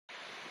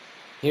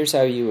Here's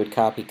how you would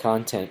copy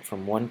content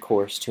from one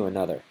course to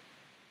another.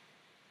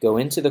 Go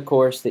into the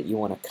course that you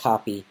want to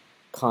copy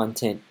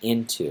content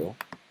into.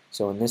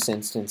 So in this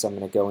instance, I'm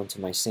going to go into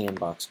my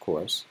Sandbox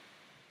course.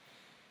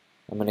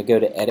 I'm going to go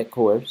to Edit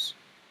Course,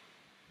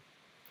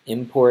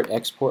 Import,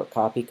 Export,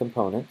 Copy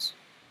Components.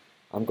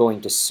 I'm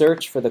going to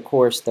search for the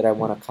course that I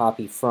want to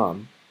copy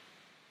from.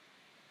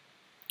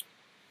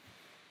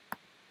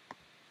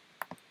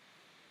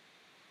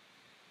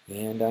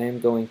 And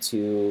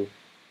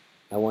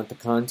I want the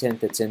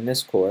content that's in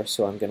this course,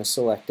 so I'm going to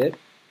select it.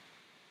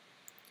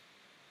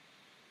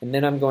 And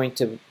then I'm going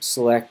to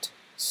select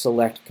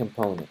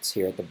Components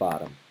here at the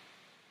bottom.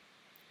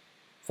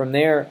 From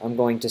there, I'm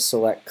going to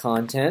select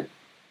Content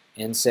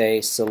and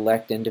say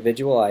Select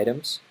Individual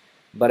Items.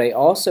 But I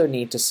also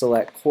need to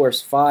select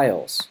Course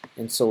Files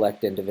and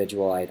select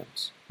Individual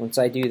Items. Once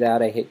I do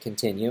that, I hit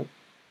Continue.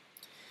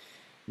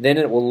 Then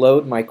it will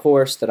load my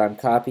course that I'm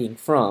copying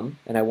from,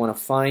 and I want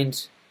to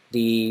find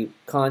the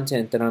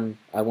content that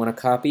I want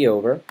to copy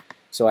over,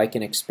 so I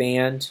can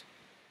expand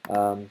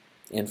and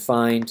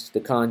find the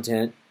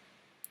content.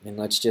 And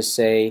let's just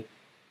say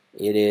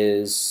it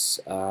is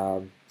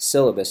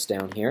syllabus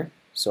down here.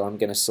 So I'm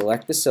going to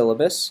select the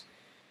syllabus.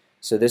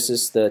 So this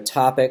is the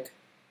topic.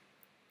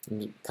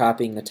 I'm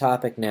copying the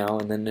topic now,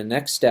 and then the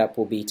next step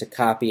will be to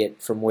copy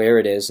it from where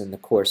it is in the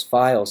course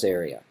files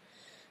area.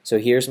 So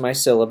here's my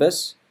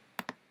syllabus.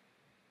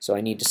 So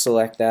I need to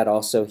select that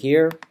also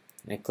here.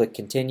 I click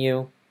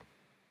Continue,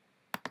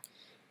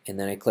 and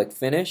then I click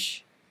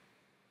Finish.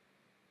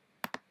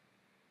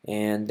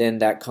 And then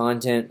that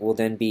content will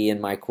then be in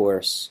my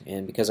course.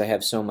 And because I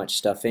have so much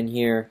stuff in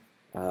here,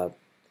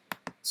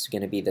 it's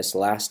going to be this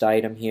last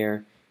item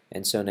here.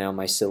 And so now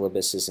my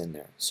syllabus is in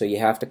there. So you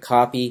have to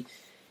copy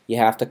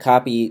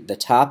the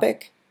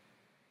topic,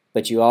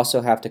 but you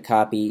also have to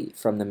copy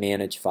from the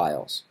managed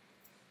files.